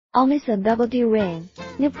Omissa Double D Ring.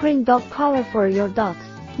 New print dog collar for your dogs.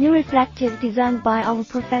 New reflective designed by our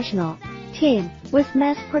professional team. With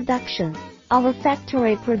mass production, our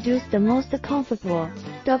factory produced the most comfortable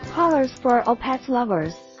dog collars for all pet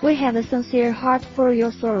lovers. We have a sincere heart for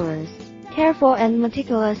your sorrows. Careful and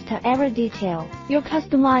meticulous to every detail. Your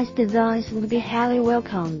customized designs would be highly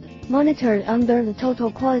welcomed. Monitored under the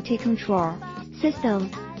total quality control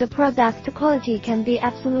system, the product quality can be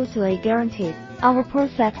absolutely guaranteed. Our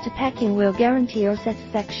perfect packing will guarantee your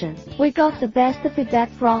satisfaction. We got the best feedback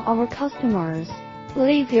from our customers.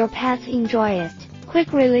 Believe your pets enjoy it.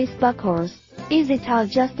 Quick release buckles. Easy to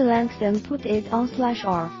adjust the length and put it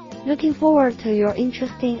on/off. Looking forward to your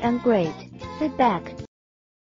interesting and great feedback.